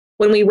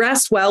When we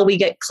rest well, we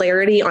get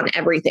clarity on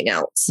everything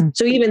else.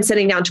 So even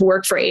sitting down to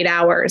work for 8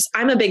 hours,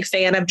 I'm a big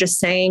fan of just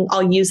saying,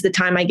 I'll use the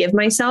time I give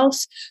myself.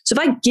 So if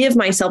I give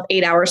myself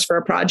 8 hours for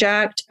a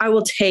project, I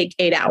will take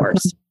 8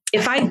 hours.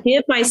 If I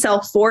give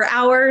myself 4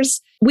 hours,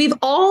 we've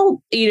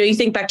all, you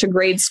think back to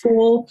grade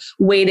school,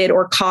 waited,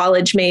 or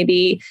college,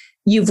 maybe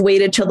you've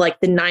waited till like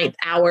the 9th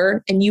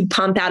hour and you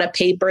pump out a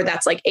paper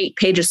that's like 8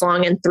 pages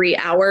long in 3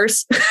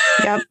 hours.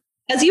 Yep.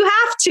 As you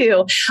have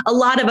to. A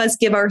lot of us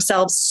give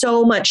ourselves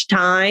so much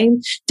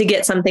time to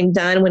get something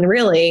done when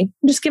really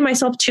just give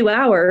myself 2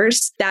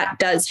 hours. That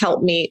does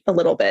help me a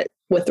little bit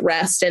with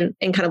rest and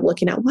kind of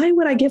looking at, why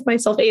would I give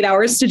myself 8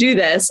 hours to do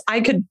this?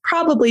 I could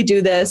probably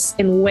do this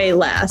in way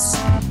less.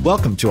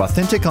 Welcome to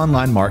Authentic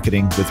Online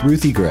Marketing with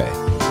Ruthie Gray.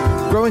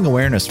 Growing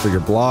awareness for your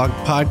blog,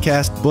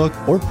 podcast, book,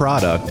 or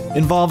product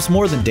involves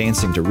more than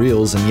dancing to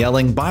reels and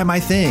yelling, "Buy my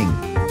thing."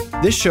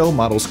 This show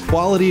models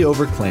quality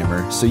over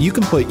clamor so you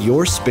can put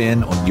your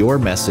spin on your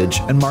message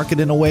and market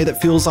in a way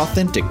that feels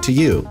authentic to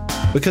you,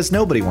 because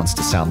nobody wants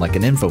to sound like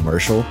an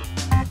infomercial.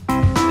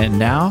 And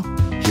now,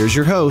 here's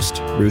your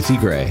host, Ruthie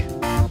Gray.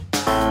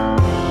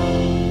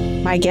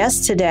 My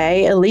guest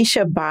today,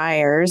 Alicia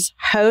Byers,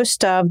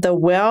 host of the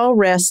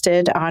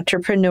Well-Rested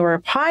Entrepreneur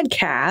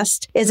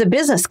podcast, is a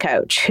business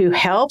coach who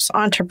helps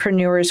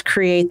entrepreneurs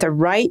create the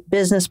right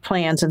business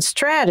plans and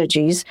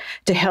strategies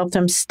to help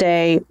them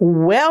stay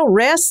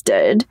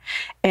well-rested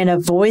and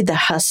avoid the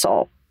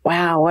hustle.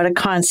 Wow, what a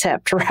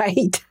concept,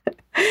 right?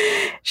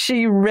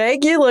 She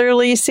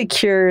regularly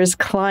secures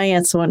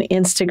clients on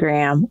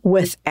Instagram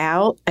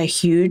without a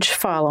huge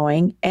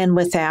following and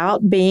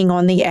without being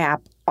on the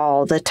app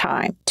all the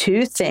time.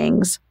 2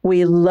 things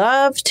we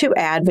love to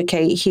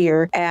advocate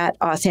here at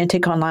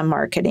Authentic Online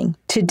Marketing.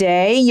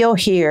 Today, you'll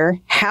hear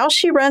how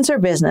she runs her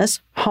business,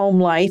 home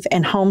life,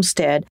 and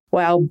homestead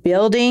while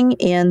building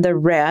in the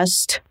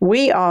rest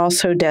we all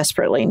so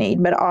desperately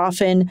need, but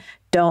often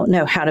don't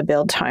know how to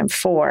build time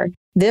for.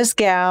 This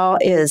gal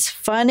is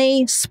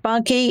funny,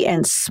 spunky,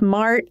 and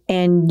smart,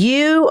 and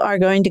you are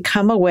going to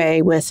come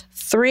away with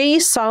 3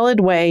 solid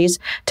ways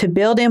to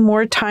build in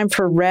more time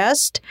for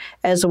rest,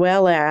 as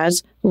well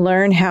as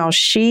learn how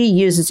she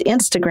uses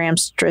Instagram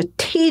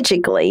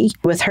strategically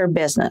with her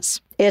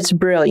business. It's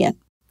brilliant.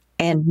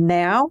 And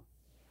now,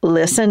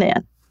 listen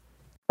in.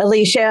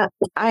 Alicia,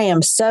 I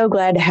am so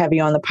glad to have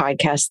you on the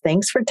podcast.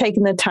 Thanks for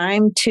taking the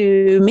time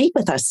to meet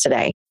with us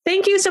today.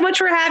 Thank you so much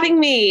for having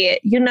me.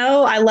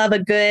 I love a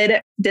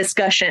good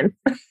discussion.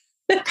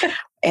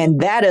 And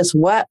that is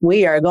what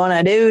we are going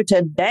to do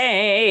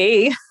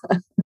today.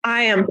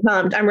 I am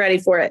pumped. I'm ready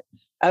for it.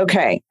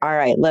 Okay. All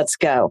right. Let's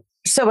go.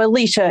 So,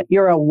 Alicia,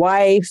 you're a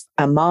wife,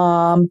 a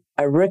mom,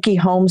 a rookie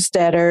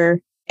homesteader,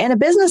 and a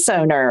business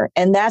owner.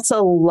 And that's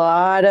a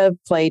lot of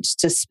plates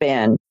to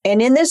spin.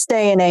 And in this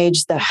day and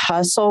age, the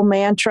hustle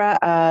mantra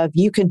of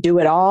 "you can do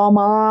it all,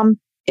 mom"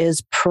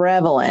 is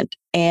prevalent.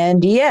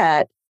 And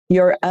yet,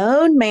 your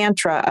own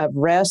mantra of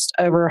rest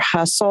over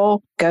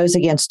hustle goes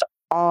against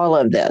all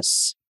of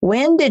this.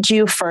 When did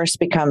you first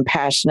become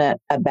passionate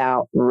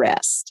about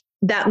rest?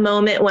 That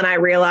moment when I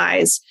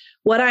realized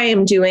what I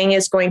am doing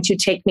is going to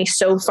take me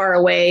so far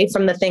away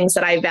from the things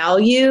that I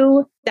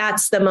value.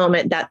 That's the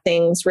moment that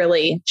things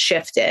really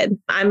shifted.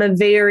 I'm a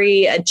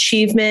very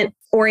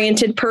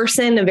achievement-oriented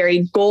person, a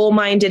very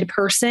goal-minded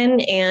person.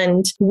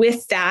 And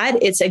with that,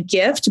 it's a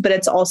gift, but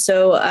it's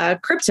also a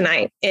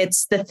kryptonite.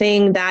 It's the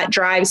thing that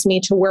drives me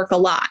to work a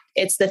lot.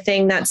 It's the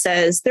thing that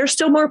says, there's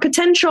still more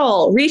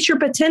potential, reach your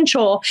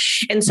potential.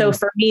 And so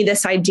for me,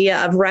 this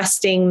idea of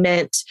resting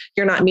meant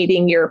you're not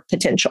meeting your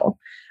potential.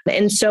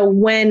 And so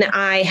when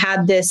I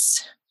had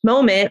this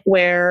moment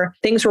where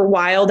things were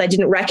wild, I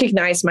didn't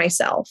recognize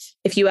myself.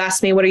 If you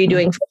ask me, what are you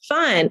doing for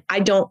fun? I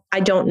don't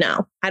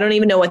know. I don't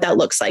even know what that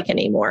looks like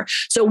anymore.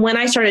 So when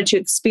I started to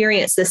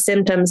experience the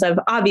symptoms of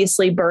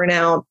obviously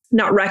burnout,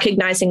 not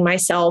recognizing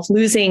myself,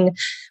 losing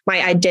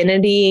my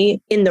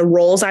identity in the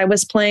roles I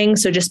was playing.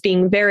 So just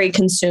being very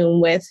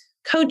consumed with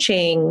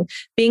coaching,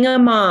 being a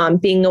mom,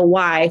 being a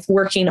wife,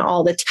 working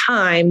all the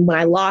time, when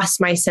I lost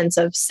my sense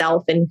of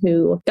self and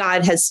who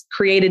God has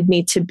created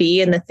me to be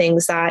and the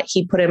things that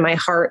He put in my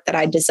heart that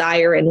I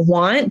desire and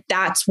want,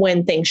 that's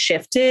when things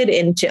shifted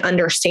into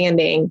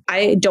understanding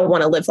I don't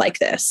want to live like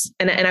this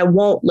and I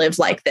won't live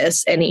like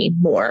this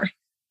anymore.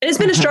 And it's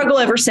been a struggle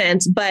ever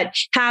since, but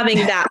having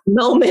that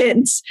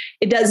moment,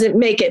 it doesn't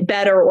make it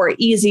better or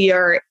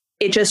easier.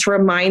 It just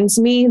reminds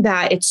me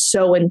that it's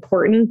so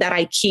important that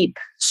I keep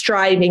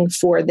striving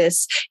for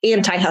this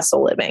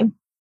anti-hustle living.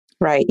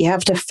 Right. You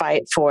have to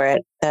fight for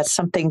it. That's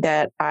something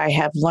that I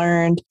have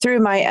learned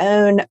through my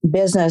own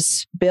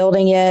business,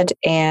 building it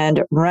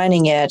and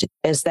running it,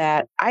 is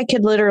that I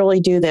could literally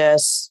do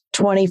this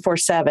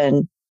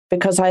 24/7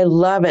 because I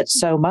love it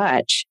so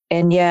much.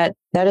 And yet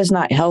that is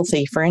not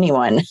healthy for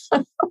anyone.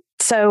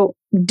 So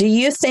do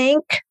you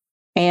think,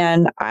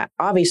 and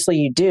obviously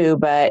you do,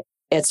 but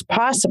it's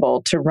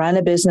possible to run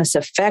a business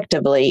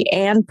effectively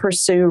and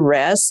pursue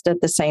rest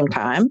at the same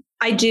time?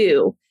 I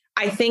do.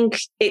 I think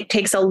it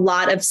takes a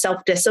lot of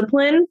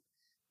self-discipline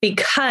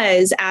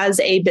because as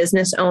a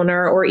business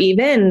owner or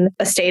even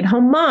a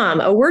stay-at-home mom,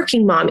 a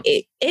working mom,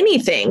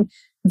 anything,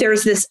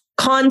 there's this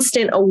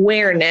constant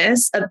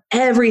awareness of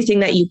everything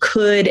that you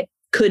could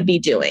be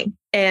doing.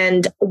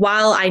 And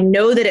while I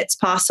know that it's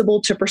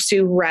possible to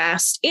pursue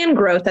rest and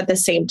growth at the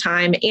same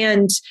time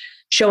and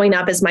showing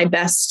up as my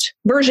best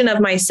version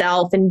of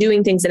myself and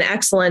doing things in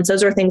excellence,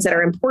 those are things that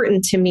are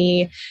important to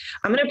me.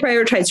 I'm going to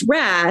prioritize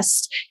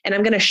rest, and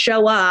I'm going to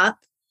show up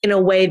in a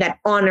way that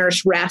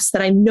honors rest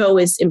that I know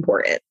is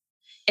important.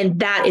 And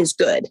that is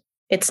good.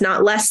 It's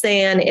not less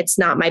than, it's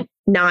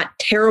not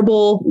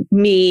terrible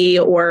me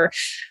or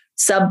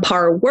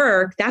subpar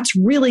work. That's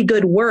really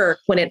good work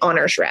when it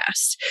honors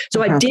rest.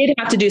 So I did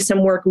have to do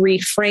some work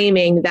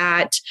reframing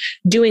that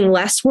doing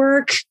less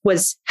work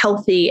was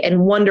healthy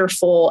and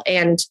wonderful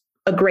and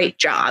a great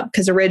job,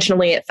 because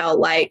originally it felt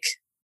like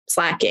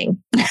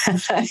slacking.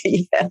 Yes,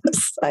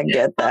 I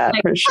get that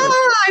for sure.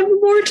 I have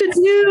more to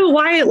do.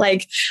 Why?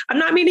 Like, I'm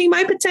not meeting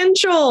my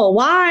potential.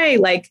 Why?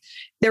 Like,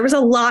 there was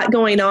a lot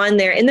going on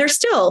there. And there's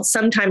still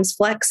sometimes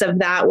flecks of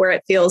that where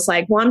it feels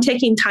like, well, I'm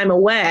taking time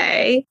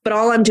away, but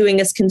all I'm doing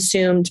is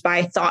consumed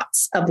by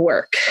thoughts of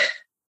work.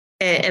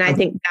 And I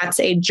think that's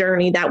a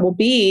journey that will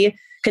be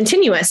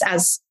continuous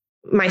as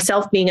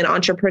myself being an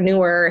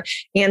entrepreneur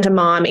and a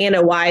mom and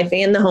a wife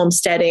and the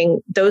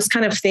homesteading. Those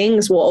kind of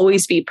things will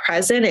always be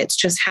present. It's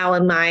just how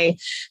am I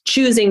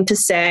choosing to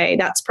say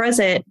that's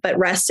present, but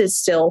rest is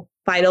still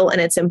vital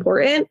and it's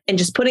important, and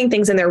just putting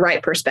things in their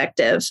right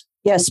perspective.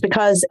 Yes,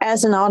 because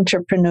as an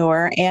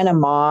entrepreneur and a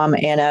mom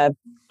and a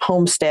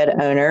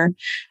homestead owner,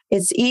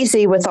 it's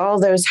easy with all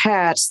those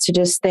hats to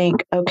just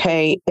think,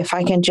 okay, if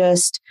I can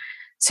just,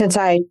 since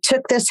I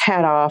took this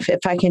hat off,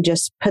 if I can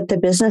just put the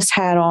business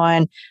hat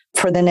on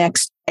for the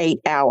next 8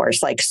 hours,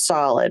 like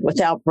solid,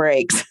 without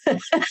breaks,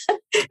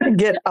 and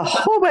get a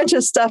whole bunch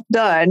of stuff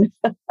done.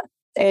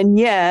 And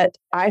yet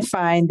I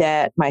find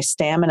that my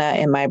stamina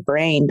and my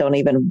brain don't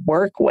even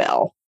work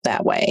well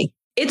that way.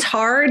 It's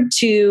hard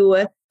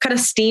to kind of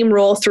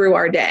steamroll through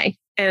our day.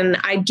 And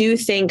I do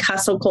think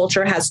hustle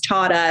culture has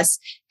taught us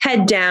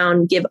head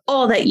down, give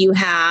all that you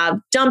have,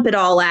 dump it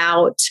all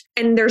out.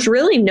 And there's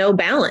really no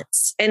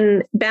balance.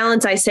 And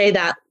balance, I say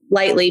that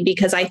lightly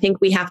because I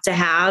think we have to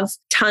have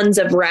tons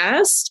of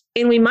rest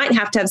and we might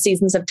have to have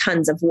seasons of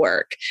tons of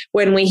work.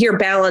 When we hear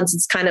balance,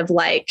 it's kind of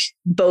like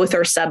both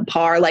are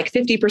subpar, like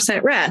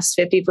 50% rest,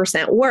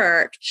 50%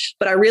 work.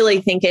 But I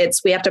really think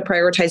we have to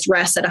prioritize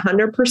rest at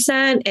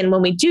 100%. And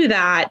when we do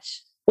that,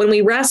 when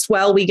we rest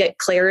well, we get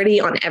clarity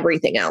on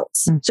everything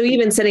else. So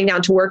even sitting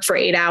down to work for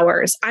 8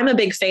 hours, I'm a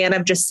big fan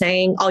of just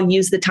saying, I'll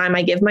use the time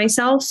I give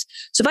myself.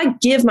 So if I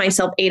give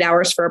myself 8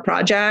 hours for a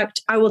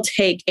project, I will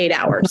take 8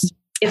 hours.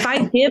 If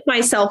I give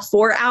myself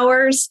 4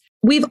 hours,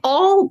 we've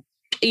all,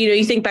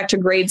 you think back to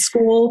grade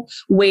school,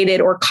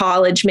 waited, or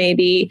college,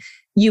 maybe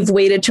you've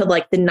waited till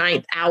like the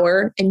 9th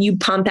hour and you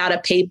pump out a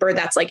paper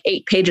that's like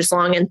 8 pages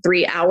long in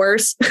 3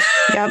 hours.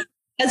 Yep.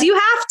 As you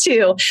have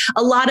to.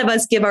 A lot of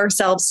us give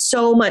ourselves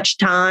so much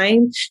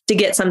time to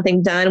get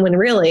something done when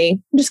really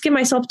just give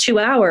myself 2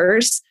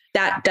 hours.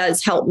 That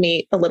does help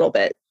me a little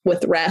bit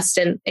with rest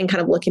and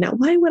kind of looking at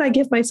why would I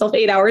give myself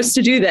 8 hours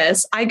to do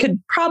this? I could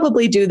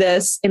probably do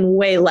this in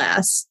way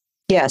less.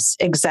 Yes,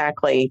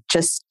 exactly.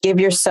 Just give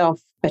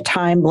yourself a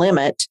time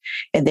limit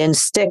and then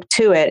stick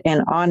to it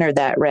and honor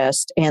that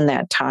rest and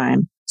that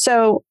time.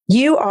 So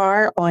you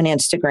are on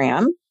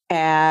Instagram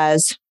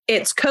as...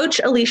 It's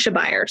Coach Alicia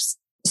Byers.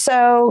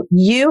 So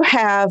you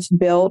have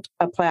built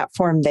a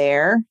platform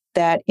there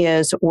that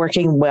is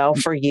working well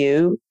for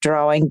you,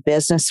 drawing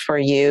business for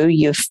you.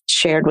 You've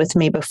shared with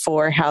me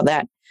before how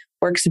that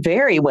works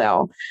very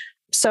well.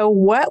 So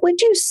what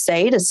would you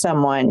say to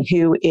someone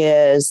who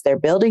they're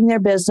building their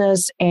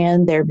business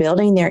and they're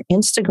building their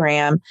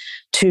Instagram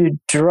to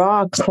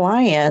draw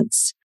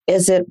clients?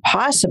 Is it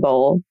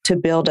possible to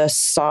build a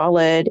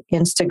solid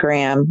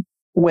Instagram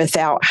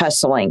without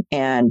hustling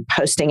and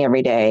posting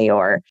every day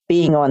or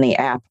being on the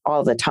app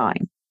all the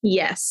time?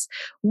 Yes.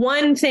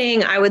 One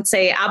thing I would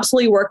say,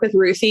 absolutely work with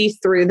Ruthie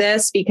through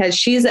this because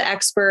she's an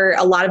expert.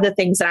 A lot of the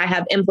things that I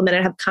have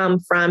implemented have come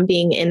from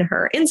being in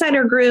her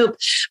insider group,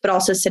 but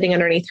also sitting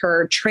underneath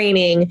her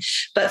training.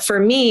 But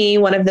for me,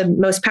 one of the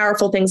most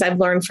powerful things I've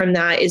learned from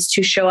that is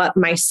to show up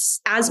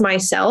as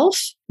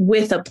myself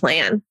with a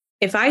plan.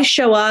 If I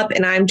show up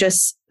and I'm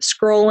just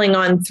scrolling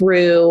on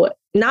through,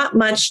 not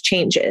much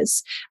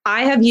changes.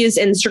 I have used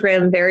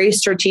Instagram very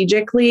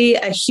strategically,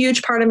 a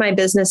huge part of my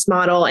business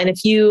model. And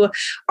if you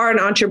are an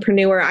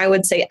entrepreneur, I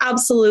would say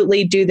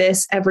absolutely do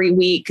this every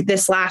week.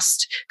 This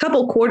last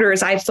couple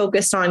quarters, I've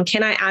focused on,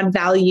 can I add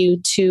value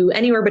to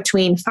anywhere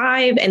between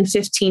 5 and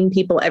 15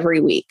 people every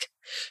week?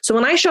 So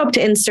when I show up to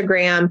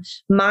Instagram,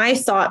 my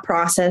thought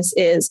process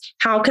is,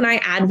 how can I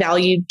add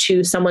value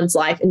to someone's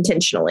life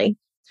intentionally?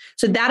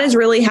 So that is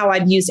really how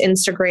I've used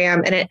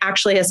Instagram. And it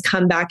actually has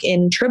come back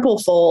in triple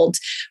fold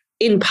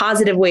in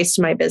positive ways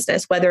to my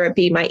business, whether it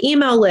be my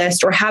email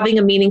list or having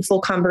a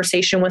meaningful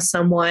conversation with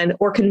someone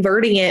or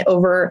converting it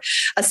over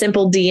a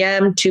simple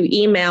DM to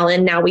email.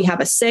 And now we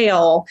have a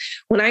sale.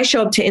 When I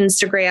show up to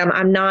Instagram,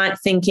 I'm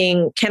not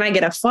thinking, can I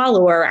get a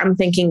follower? I'm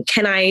thinking,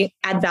 can I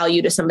add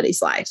value to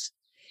somebody's life?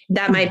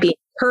 That might be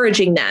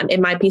encouraging them. It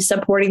might be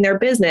supporting their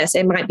business.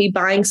 It might be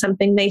buying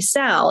something they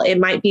sell. It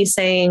might be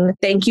saying,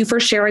 thank you for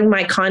sharing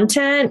my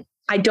content.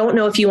 I don't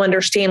know if you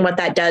understand what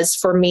that does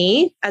for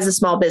me as a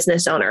small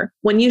business owner.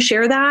 When you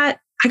share that,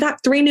 I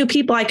got 3 new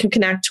people I could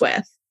connect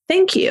with.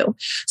 Thank you.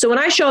 So when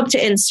I show up to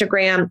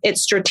Instagram,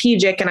 it's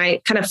strategic and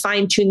I kind of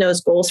fine tune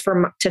those goals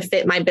to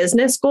fit my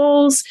business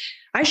goals.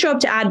 I show up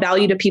to add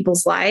value to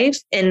people's life.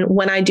 And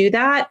when I do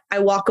that, I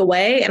walk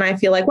away and I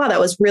feel like, wow, that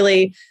was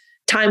really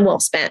time well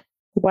spent.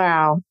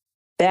 Wow.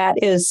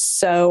 That is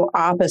so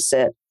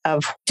opposite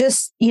of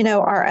just,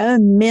 our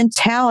own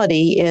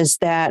mentality is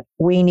that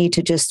we need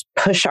to just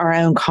push our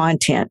own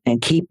content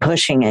and keep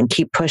pushing and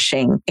keep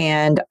pushing.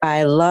 And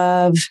I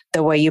love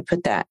the way you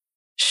put that.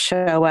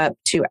 Show up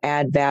to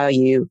add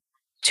value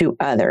to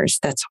others.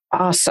 That's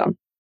awesome.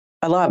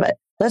 I love it.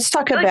 Let's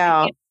talk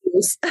about...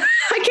 I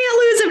can't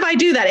lose if I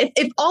do that.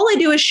 If all I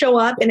do is show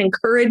up and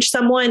encourage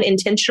someone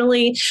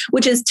intentionally,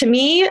 which is to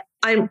me,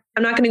 I'm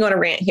not going to go on a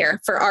rant here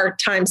for our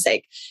time's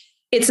sake.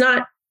 It's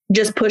not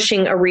just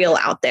pushing a reel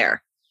out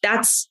there.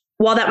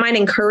 While that might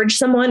encourage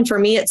someone, for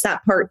me, it's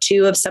that part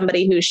 2 of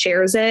somebody who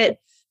shares it,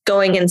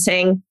 going and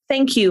saying,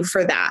 thank you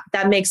for that.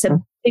 That makes a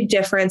big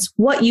difference.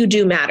 What you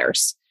do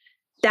matters.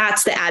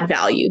 That's the add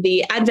value.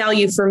 The add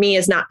value for me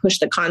is not push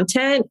the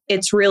content.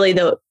 It's really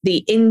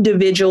the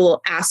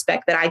individual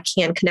aspect that I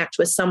can connect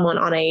with someone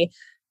on a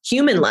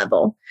human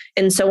level.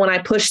 And so when I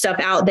push stuff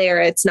out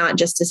there, it's not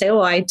just to say, oh,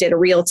 I did a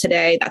reel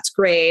today. That's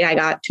great. I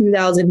got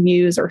 2,000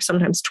 views or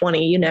sometimes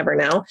 20. You never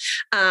know.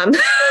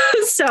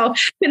 So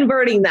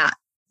converting that.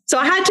 So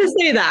I had to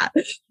say that.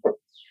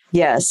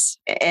 Yes.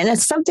 And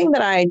it's something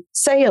that I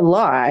say a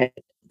lot.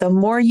 The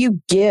more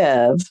you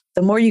give,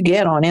 the more you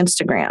get on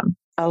Instagram.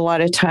 A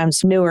lot of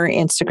times newer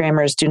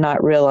Instagrammers do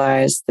not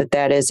realize that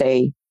that is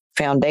a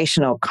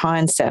foundational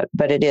concept,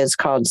 but it is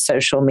called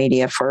social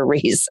media for a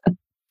reason.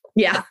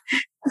 Yeah.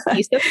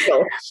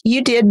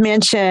 You did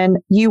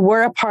mention you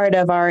were a part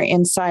of our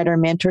insider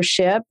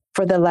mentorship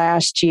for the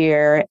last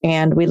year,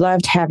 and we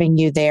loved having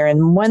you there.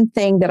 And one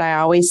thing that I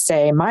always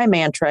say, my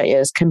mantra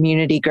is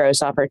community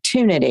grows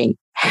opportunity.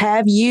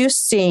 Have you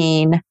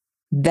seen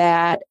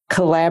that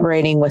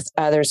collaborating with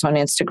others on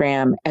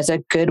Instagram as a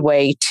good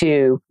way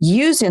to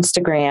use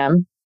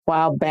Instagram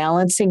while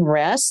balancing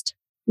rest?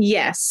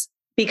 Yes.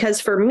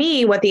 Because for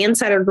me, what the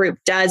Insider Group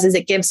does is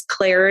it gives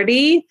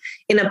clarity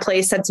in a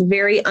place that's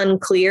very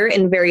unclear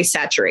and very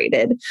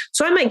saturated.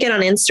 So I might get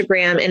on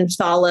Instagram and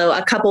follow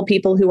a couple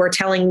people who are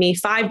telling me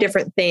 5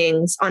 different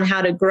things on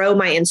how to grow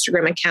my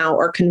Instagram account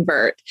or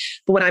convert.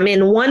 But when I'm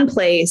in one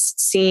place,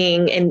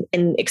 seeing and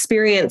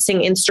experiencing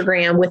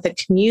Instagram with a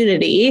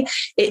community,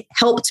 it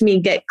helped me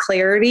get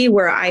clarity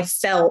where I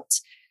felt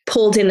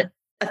pulled in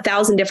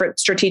 1,000 different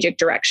strategic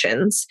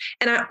directions.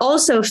 And I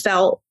also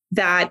felt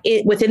that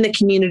within the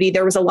community,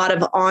 there was a lot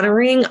of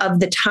honoring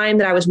of the time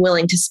that I was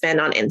willing to spend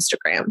on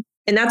Instagram.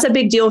 And that's a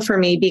big deal for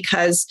me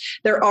because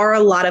there are a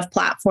lot of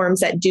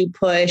platforms that do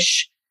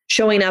push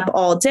showing up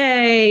all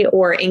day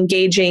or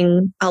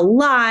engaging a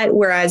lot.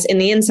 Whereas in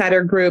the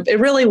Insider Group, it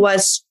really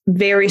was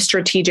very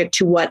strategic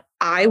to what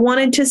I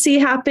wanted to see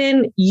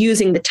happen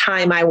using the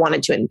time I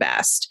wanted to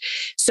invest.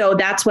 So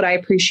that's what I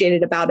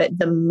appreciated about it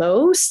the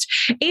most.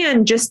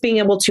 And just being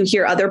able to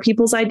hear other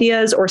people's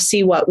ideas or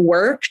see what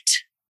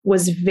worked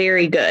was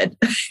very good.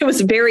 It was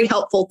very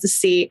helpful to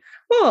see,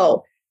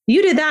 oh,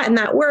 you did that and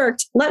that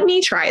worked. Let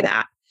me try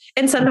that.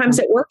 And sometimes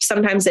it works,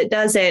 sometimes it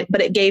doesn't,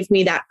 but it gave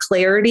me that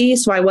clarity.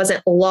 So I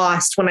wasn't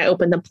lost when I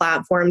opened the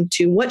platform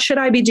to what should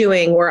I be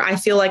doing, or I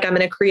feel like I'm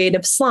in a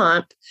creative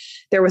slump.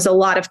 There was a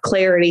lot of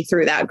clarity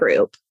through that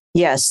group.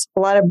 Yes, a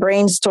lot of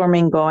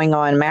brainstorming going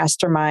on,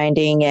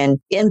 masterminding and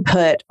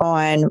input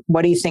on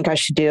what do you think I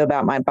should do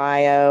about my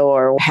bio,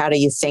 or how do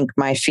you think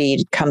my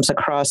feed comes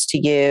across to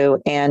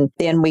you? And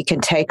then we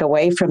can take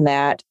away from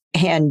that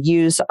and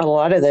use a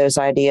lot of those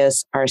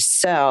ideas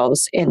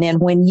ourselves. And then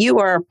when you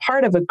are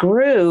part of a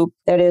group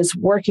that is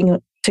working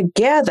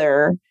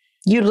together,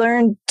 you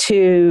learn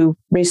to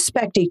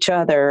respect each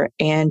other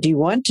and you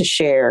want to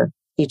share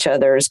each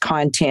other's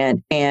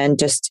content and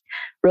just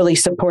really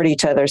support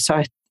each other.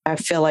 So I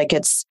feel like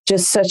it's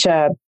just such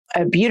a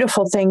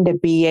beautiful thing to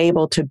be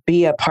able to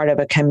be a part of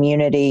a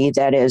community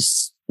that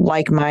is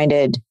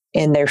like-minded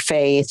in their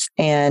faith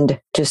and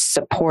just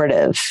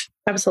supportive.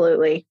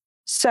 Absolutely.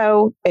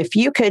 So if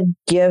you could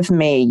give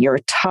me your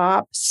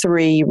top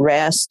 3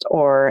 rest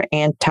or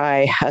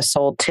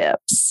anti-hustle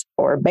tips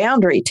or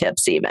boundary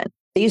tips even,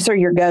 these are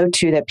your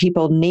go-to that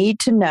people need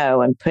to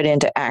know and put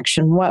into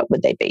action, what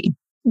would they be?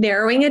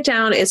 Narrowing it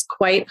down is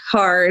quite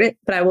hard,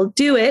 but I will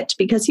do it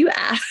because you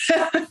asked.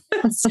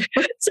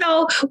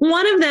 So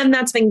one of them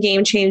that's been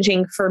game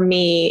changing for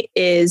me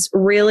is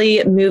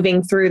really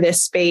moving through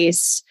this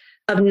space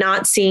of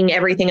not seeing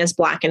everything as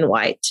black and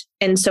white.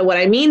 And so what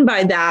I mean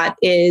by that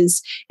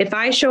is if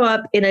I show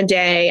up in a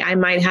day, I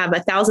might have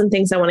 1,000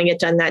 things I want to get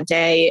done that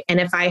day. And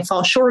if I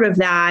fall short of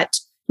that,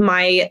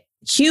 my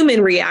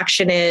human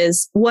reaction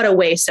is, what a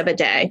waste of a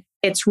day.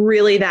 It's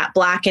really that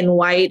black and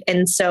white.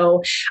 And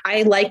so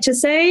I like to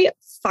say,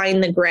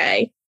 find the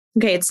gray.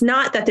 Okay, it's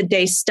not that the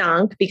day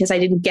stunk because I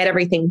didn't get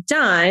everything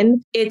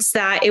done. It's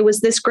that it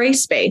was this gray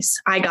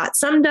space. I got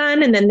some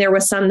done and then there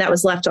was some that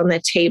was left on the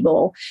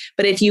table.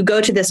 But if you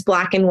go to this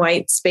black and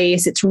white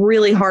space, it's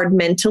really hard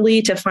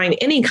mentally to find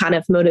any kind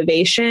of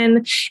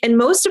motivation. And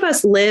most of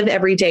us live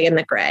every day in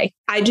the gray.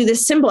 I do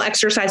this simple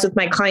exercise with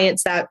my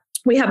clients that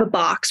we have a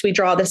box. We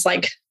draw this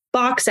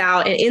box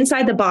out, and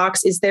inside the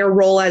box is their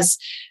role as,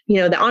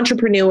 the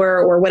entrepreneur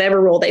or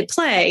whatever role they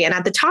play. And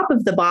at the top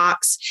of the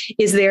box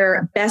is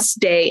their best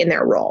day in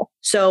their role.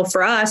 So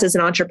for us as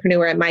an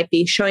entrepreneur, it might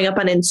be showing up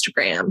on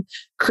Instagram,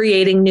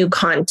 creating new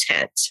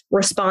content,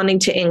 responding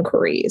to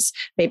inquiries,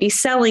 maybe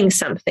selling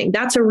something.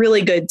 That's a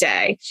really good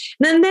day.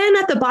 And then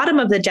at the bottom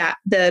of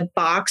the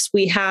box,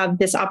 we have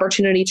this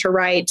opportunity to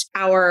write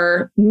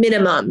our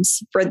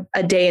minimums for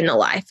a day in the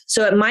life.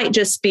 So it might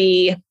just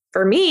be,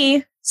 for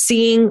me,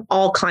 seeing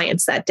all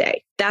clients that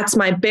day. That's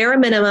my bare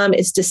minimum,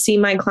 is to see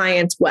my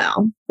clients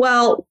well.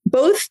 Well,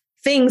 both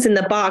things in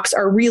the box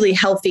are really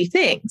healthy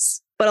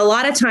things. But a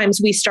lot of times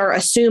we start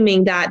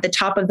assuming that the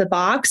top of the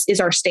box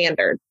is our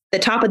standard. The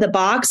top of the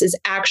box is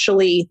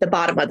actually the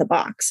bottom of the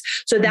box.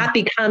 So that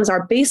becomes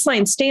our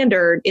baseline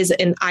standard is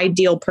an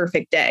ideal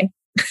perfect day.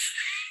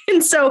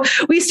 And so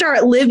we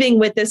start living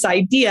with this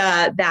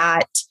idea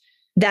that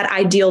that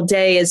ideal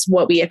day is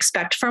what we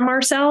expect from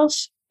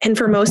ourselves. And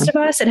for most of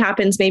us, it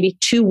happens maybe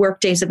 2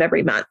 work days of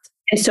every month.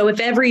 And so if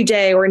every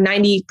day or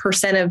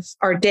 90% of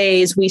our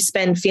days we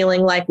spend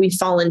feeling like we've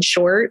fallen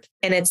short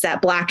and it's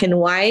that black and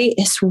white,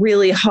 it's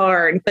really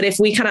hard. But if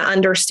we kind of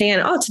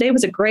understand, oh, today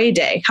was a gray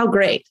day, how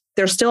great.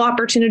 There's still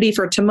opportunity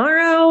for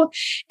tomorrow.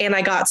 And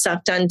I got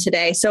stuff done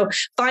today. So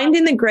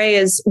finding the gray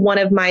is one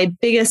of my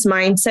biggest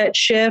mindset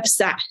shifts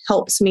that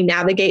helps me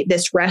navigate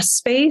this rest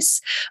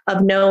space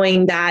of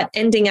knowing that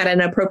ending at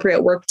an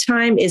appropriate work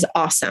time is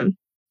awesome.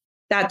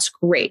 That's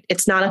great.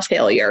 It's not a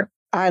failure.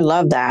 I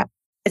love that.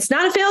 It's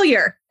not a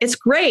failure. It's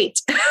great.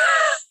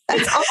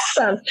 It's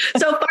awesome.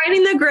 So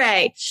finding the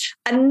gray.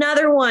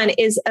 Another one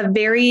is a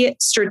very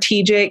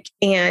strategic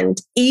and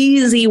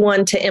easy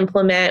one to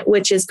implement,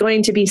 which is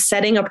going to be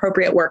setting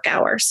appropriate work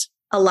hours.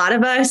 A lot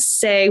of us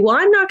say, well,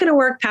 I'm not going to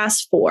work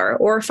past 4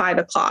 or 5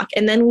 o'clock.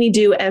 And then we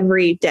do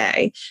every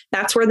day.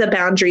 That's where the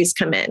boundaries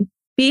come in.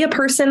 Be a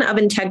person of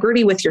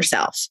integrity with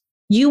yourself.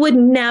 You would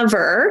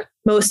never,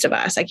 most of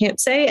us, I can't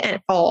say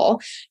at all,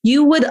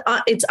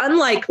 it's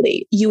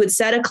unlikely you would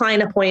set a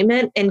client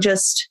appointment and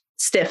just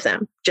stiff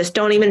them. Just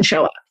don't even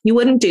show up. You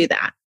wouldn't do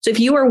that. So if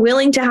you are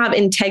willing to have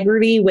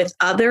integrity with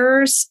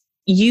others,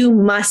 you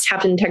must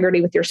have integrity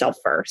with yourself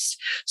first.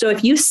 So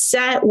if you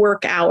set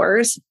work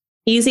hours,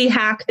 easy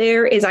hack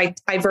there is I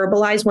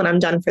verbalize when I'm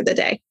done for the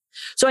day.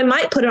 So I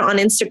might put it on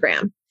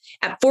Instagram.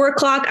 At 4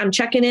 o'clock, I'm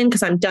checking in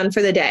because I'm done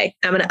for the day.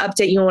 I'm going to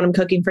update you on what I'm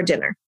cooking for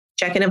dinner.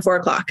 Check in at 4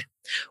 o'clock.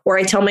 Or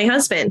I tell my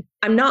husband,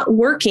 I'm not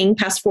working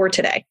past 4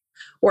 today.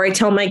 Or I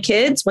tell my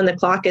kids when the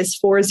clock is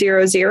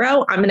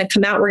 4:00, I'm going to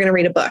come out, we're going to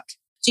read a book.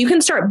 So you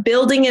can start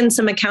building in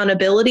some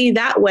accountability.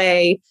 That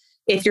way,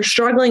 if you're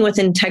struggling with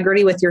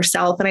integrity with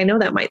yourself, and I know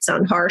that might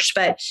sound harsh,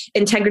 but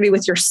integrity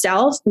with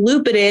yourself,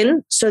 loop it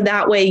in. So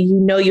that way,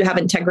 you have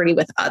integrity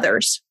with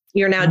others.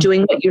 You're now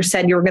doing what you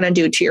said you were going to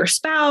do to your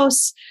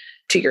spouse,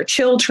 to your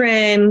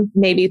children,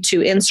 maybe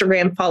to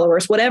Instagram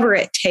followers, whatever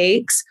it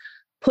takes.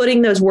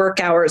 Putting those work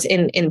hours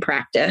in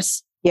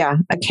practice. Yeah,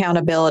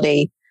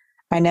 accountability.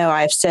 I know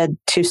I've said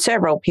to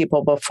several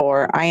people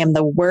before, I am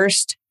the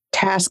worst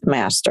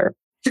taskmaster.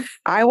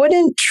 I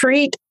wouldn't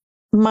treat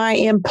my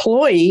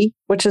employee,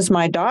 which is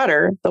my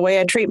daughter, the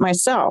way I treat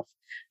myself.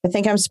 I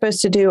think I'm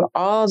supposed to do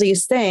all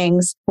these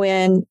things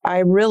when I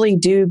really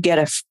do get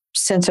a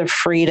sense of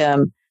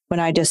freedom when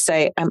I just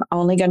say, I'm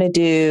only going to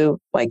do,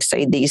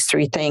 say these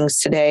 3 things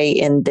today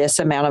in this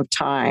amount of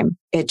time.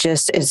 It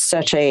just is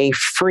such a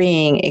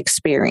freeing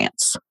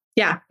experience.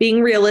 Yeah,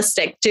 being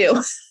realistic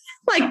too.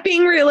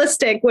 Being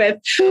realistic with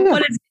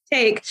what it's going to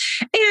take.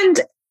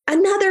 And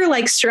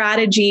another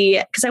strategy,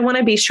 because I want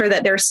to be sure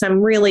that there's some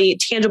really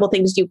tangible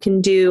things you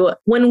can do.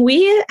 When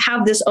we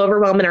have this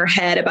overwhelm in our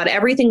head about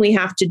everything we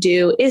have to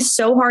do, it's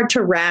so hard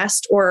to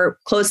rest or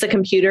close the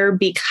computer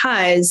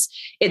because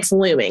it's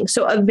looming.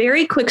 So a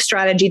very quick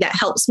strategy that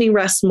helps me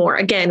rest more.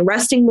 Again,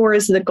 resting more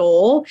is the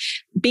goal.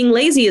 Being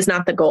lazy is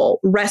not the goal.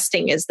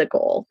 Resting is the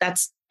goal.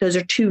 Those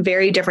are 2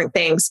 very different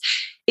things.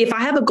 If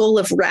I have a goal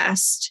of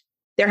rest,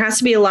 there has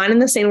to be a line in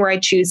the sand where I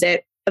choose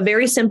it. A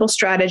very simple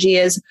strategy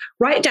is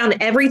write down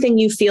everything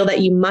you feel that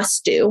you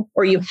must do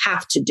or you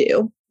have to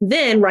do.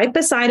 Then right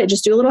beside it,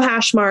 just do a little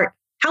hash mark.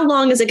 How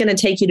long is it going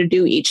to take you to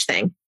do each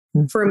thing?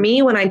 For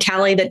me, when I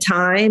tally the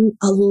time,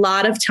 a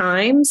lot of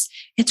times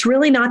it's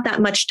really not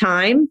that much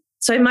time.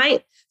 So I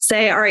might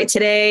say, all right,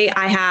 today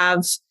I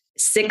have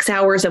 6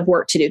 hours of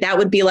work to do. That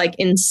would be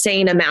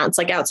insane amounts,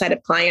 outside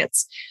of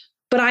clients.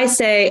 But I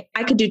say,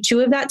 I could do 2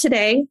 of that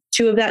today,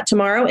 2 of that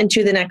tomorrow, and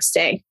 2 the next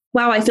day.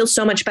 Wow, I feel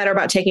so much better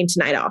about taking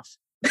tonight off.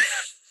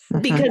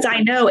 Because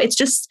I know it's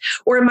just,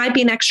 or it might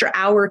be an extra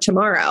hour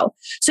tomorrow.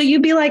 So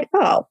you'd be like, oh,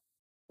 well,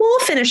 we'll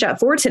finish at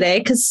 4 today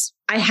because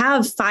I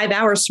have 5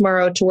 hours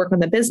tomorrow to work on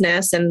the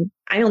business and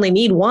I only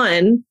need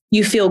 1.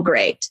 You feel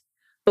great.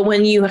 But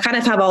when you kind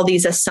of have all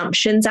these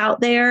assumptions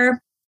out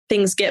there,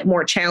 things get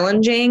more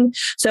challenging.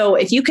 So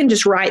if you can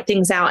just write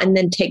things out and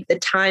then take the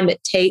time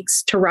it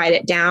takes to write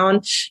it down,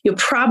 you'll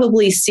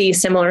probably see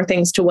similar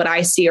things to what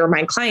I see or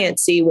my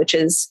clients see, which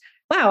is,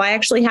 wow, I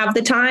actually have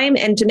the time.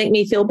 And to make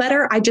me feel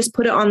better, I just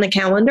put it on the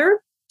calendar.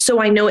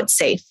 So I know it's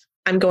safe.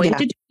 I'm going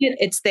to do it.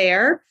 It's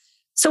there.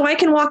 So I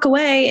can walk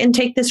away and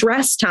take this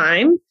rest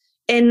time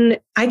and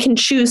I can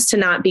choose to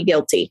not be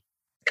guilty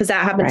because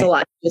that happens a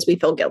lot because we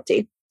feel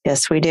guilty.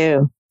 Yes, we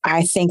do.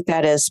 I think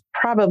that is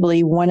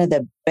probably one of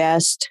the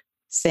best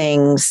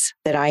things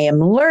that I am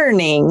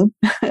learning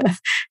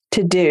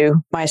to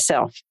do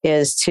myself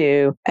is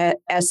to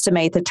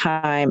estimate the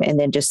time and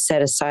then just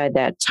set aside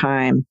that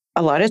time.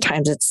 A lot of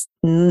times it's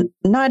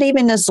not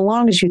even as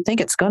long as you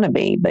think it's going to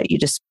be, but you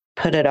just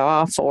put it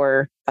off,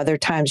 or other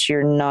times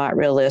you're not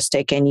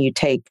realistic and you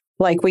take,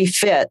 like we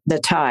fit the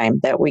time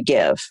that we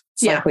give.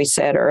 It's like we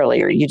said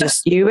earlier,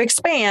 you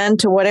expand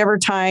to whatever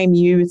time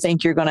you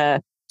think you're going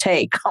to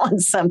take on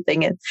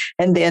something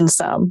and then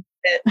some.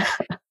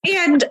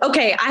 And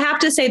okay, I have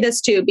to say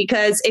this too,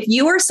 because if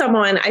you are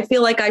someone, I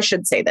feel like I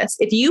should say this,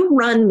 if you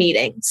run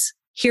meetings,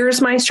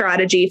 here's my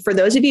strategy for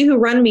those of you who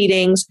run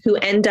meetings, who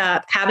end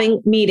up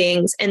having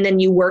meetings and then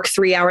you work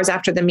 3 hours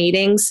after the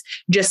meetings,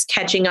 just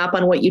catching up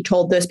on what you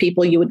told those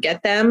people you would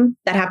get them.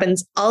 That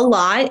happens a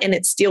lot and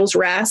it steals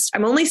rest.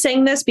 I'm only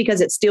saying this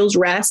because it steals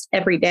rest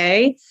every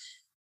day.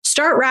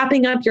 Start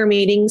wrapping up your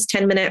meetings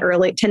 10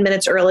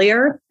 minutes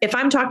earlier. If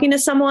I'm talking to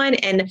someone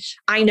and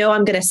I know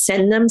I'm going to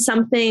send them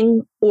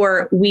something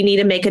or we need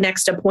to make a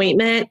next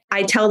appointment,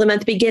 I tell them at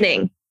the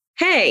beginning,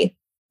 hey,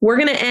 we're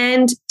going to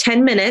end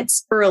 10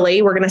 minutes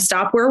early. We're going to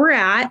stop where we're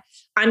at.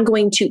 I'm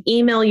going to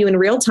email you in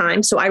real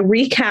time. So I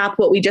recap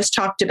what we just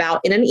talked about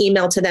in an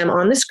email to them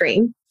on the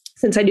screen.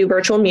 Since I do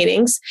virtual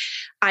meetings,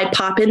 I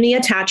pop in the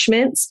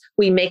attachments,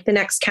 we make the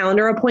next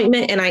calendar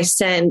appointment and I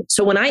send.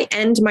 So when I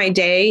end my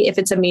day, if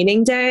it's a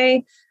meeting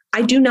day,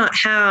 I do not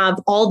have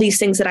all these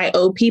things that I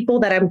owe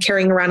people that I'm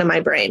carrying around in my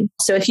brain.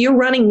 So if you're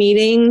running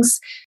meetings,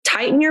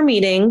 tighten your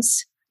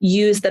meetings,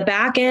 use the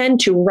back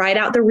end to write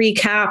out the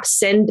recap,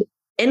 send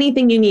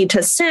anything you need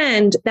to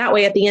send. That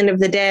way, at the end of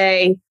the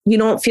day, you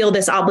don't feel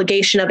this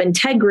obligation of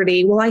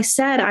integrity. Well, I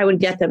said I would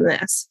get them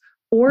this.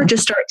 Or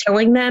just start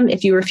telling them,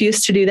 if you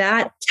refuse to do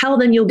that, tell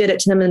them you'll get it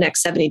to them in the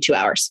next 72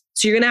 hours.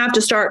 So you're going to have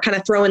to start kind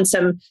of throwing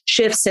some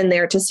shifts in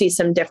there to see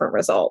some different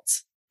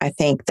results. I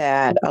think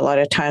that a lot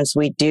of times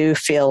we do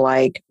feel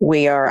like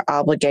we are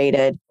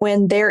obligated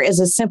when there is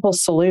a simple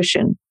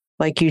solution,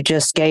 like you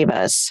just gave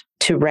us,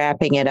 to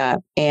wrapping it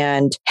up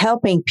and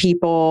helping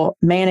people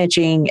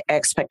managing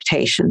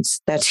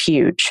expectations. That's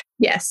huge.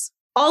 Yes.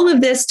 All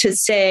of this to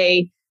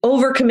say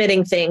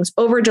overcommitting things,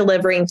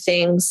 over-delivering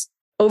things,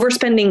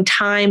 overspending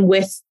time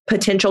with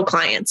potential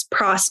clients,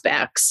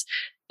 prospects,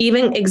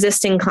 even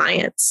existing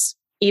clients,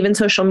 even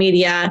social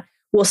media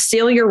will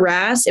steal your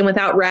rest. And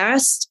without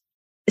rest,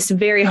 it's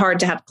very hard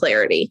to have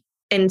clarity.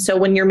 And so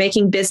when you're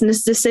making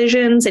business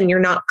decisions and you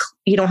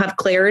don't have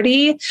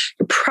clarity,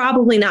 you're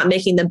probably not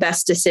making the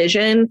best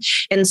decision.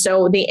 And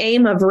so the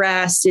aim of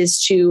rest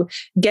is to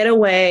get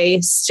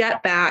away,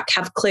 step back,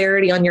 have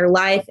clarity on your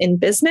life and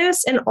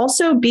business, and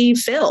also be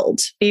filled,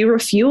 be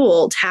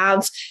refueled,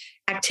 have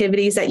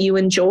activities that you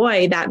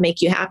enjoy that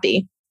make you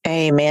happy.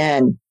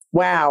 Amen.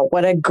 Wow.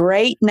 What a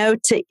great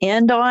note to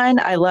end on.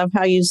 I love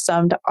how you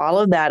summed all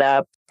of that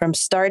up from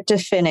start to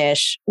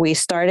finish. We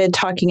started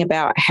talking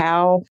about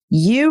how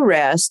you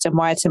rest and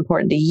why it's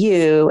important to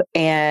you,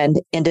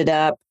 and ended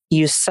up,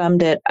 you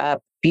summed it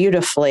up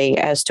beautifully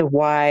as to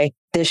why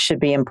this should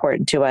be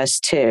important to us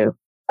too.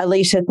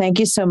 Alicia, thank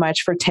you so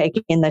much for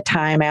taking the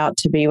time out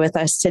to be with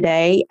us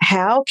today.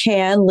 How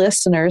can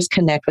listeners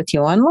connect with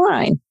you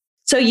online?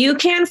 So you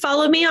can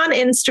follow me on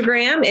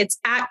Instagram. It's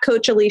at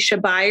Coach Alicia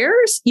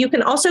Byers. You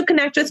can also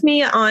connect with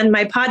me on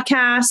my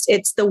podcast.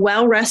 It's The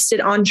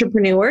Well-Rested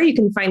Entrepreneur. You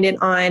can find it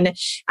on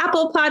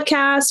Apple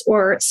Podcasts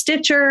or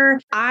Stitcher.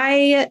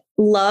 I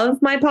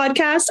love my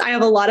podcast. I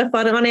have a lot of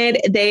fun on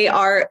it. They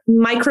are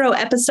micro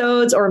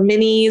episodes or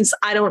minis.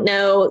 I don't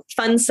know,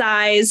 fun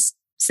size,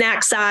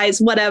 snack size,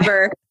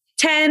 whatever.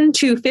 10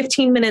 to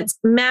 15 minutes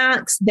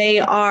max. They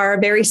are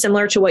very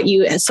similar to what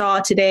you saw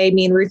today.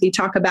 Me and Ruthie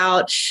talk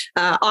about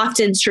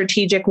often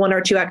strategic 1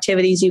 or 2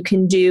 activities you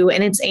can do.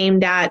 And it's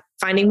aimed at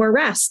finding more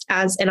rest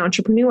as an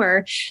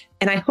entrepreneur.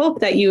 And I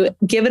hope that you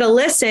give it a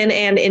listen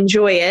and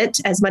enjoy it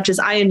as much as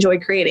I enjoy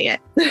creating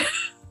it.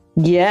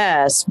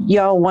 Yes,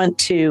 y'all want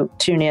to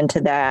tune into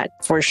that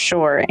for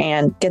sure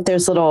and get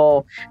those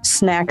little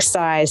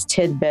snack-sized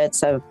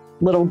tidbits of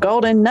little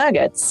golden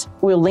nuggets.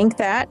 We'll link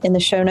that in the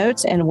show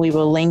notes, and we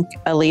will link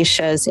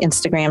Alicia's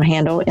Instagram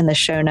handle in the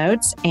show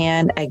notes.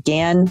 And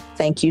again,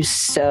 thank you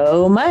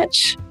so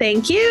much.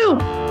 Thank you.